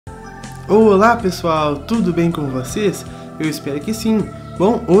Olá pessoal, tudo bem com vocês? Eu espero que sim.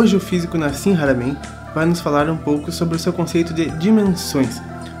 Bom, hoje o físico Nassim Haramein vai nos falar um pouco sobre o seu conceito de dimensões.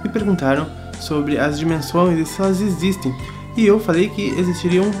 Me perguntaram sobre as dimensões e se elas existem, e eu falei que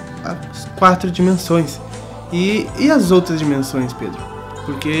existiriam as 4 dimensões. E as outras dimensões, Pedro?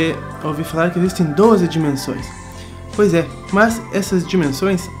 Porque eu ouvi falar que existem 12 dimensões. Pois é, mas essas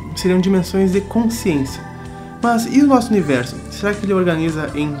dimensões seriam dimensões de consciência. Mas e o nosso universo? Será que ele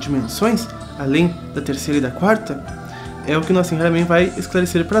organiza em dimensões, além da terceira e da quarta? É o que o Nassim Haramein vai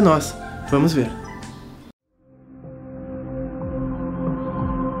esclarecer para nós. Vamos ver.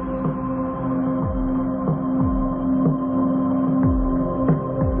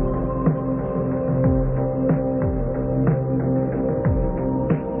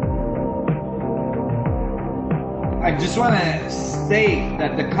 I just want to state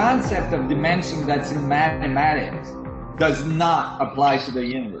that the concept of dimension that's in mathematics does not apply to the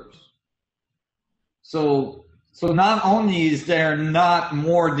universe. So not only is there not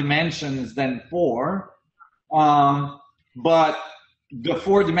more dimensions than 4, but the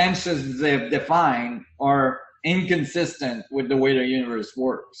 4 dimensions they've defined are inconsistent with the way the universe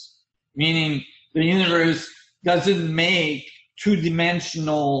works. Meaning the universe doesn't make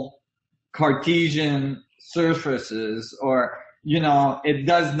 2-dimensional Cartesian surfaces, or it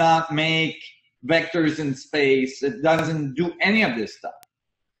does not make vectors in space. It doesn't do any of this stuff.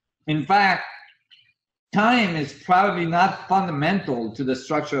 In fact, time is probably not fundamental to the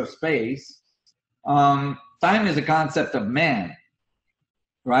structure of space. Time is a concept of man,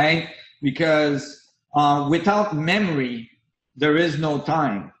 right? Because without memory, there is no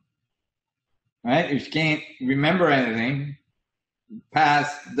time, right? If you can't remember anything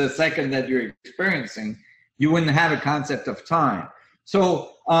past the second that you're experiencing, you wouldn't have a concept of time.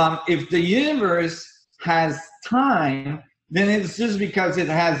 So if the universe has time, then it's just because it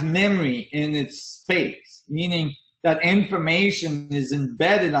has memory in its space, meaning that information is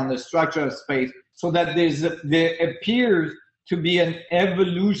embedded on the structure of space, so that there appears to be an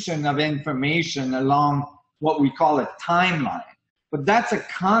evolution of information along what we call a timeline. But that's a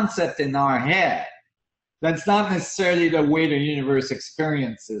concept in our head. That's not necessarily the way the universe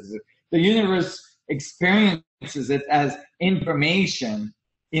experiences it. The universe experiences it as information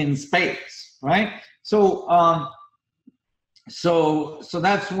in space, right? So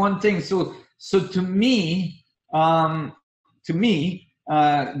that's one thing. So to me,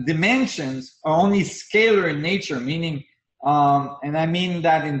 dimensions are only scalar in nature, meaning, and I mean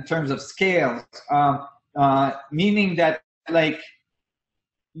that in terms of scales, meaning that, like,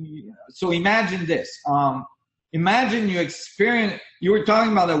 so imagine this. Imagine you were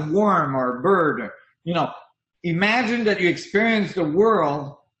talking about a worm or a bird, imagine that you experience the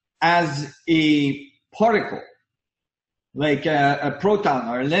world as a particle, like a proton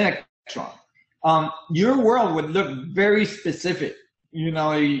or an electron. Your world would look very specific.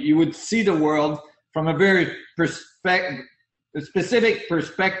 You would see the world from a very specific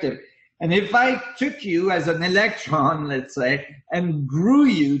perspective. And if I took you as an electron, let's say, and grew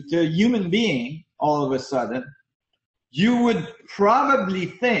you to a human being all of a sudden, you would probably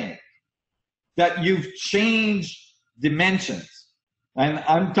think that you've changed dimensions. And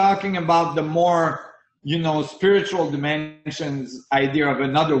I'm talking about the more, spiritual dimensions idea of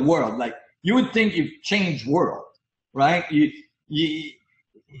another world. Like, you would think you've changed world, right?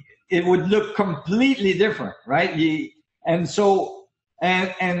 It would look completely different, right? Did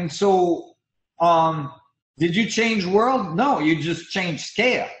you change world? No, you just changed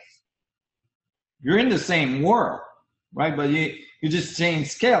scales. You're in the same world, right? But you just change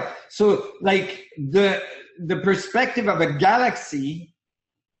scale. So, like, the perspective of a galaxy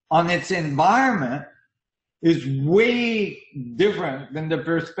on its environment is way different than the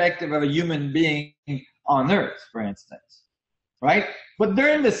perspective of a human being on Earth, for instance, right? But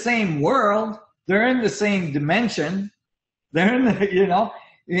they're in the same world. They're in the same dimension. They're in the,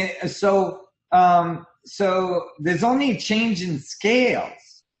 so there's only a change in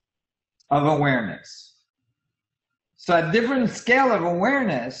scales of awareness. So at different scale of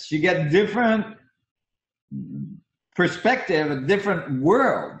awareness, you get different perspective, a different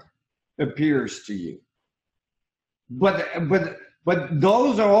world appears to you. But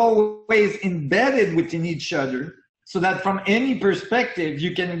those are always embedded within each other, so that from any perspective,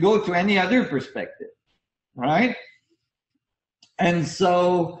 you can go to any other perspective, right? And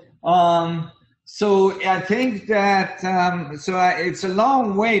so I think that, it's a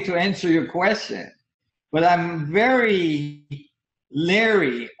long way to answer your question, but I'm very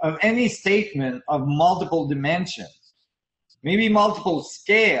leery of any statement of multiple dimensions, maybe multiple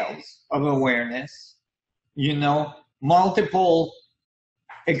scales of awareness, multiple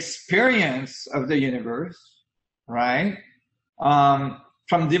experience of the universe, right?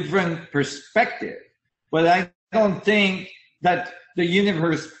 From different perspective. But I don't think that the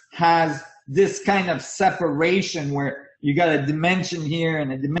universe has this kind of separation where you got a dimension here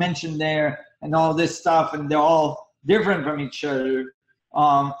and a dimension there and all this stuff, and they're all different from each other.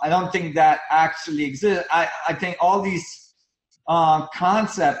 I don't think that actually exists. I think all these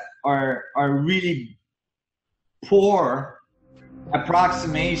concepts are really poor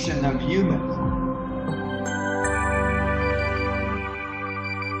approximation of humans.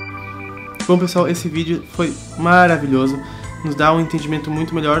 Bom, pessoal, esse vídeo foi maravilhoso, nos dá um entendimento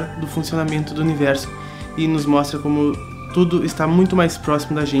muito melhor do funcionamento do universo e nos mostra como tudo está muito mais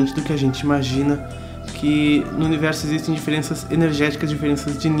próximo da gente do que a gente imagina, que no universo existem diferenças energéticas,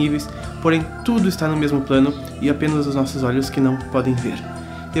 diferenças de níveis, porém tudo está no mesmo plano e apenas os nossos olhos que não podem ver.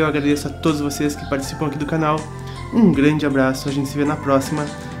 Eu agradeço a todos vocês que participam aqui do canal, um grande abraço, a gente se vê na próxima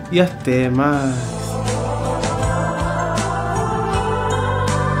e até mais!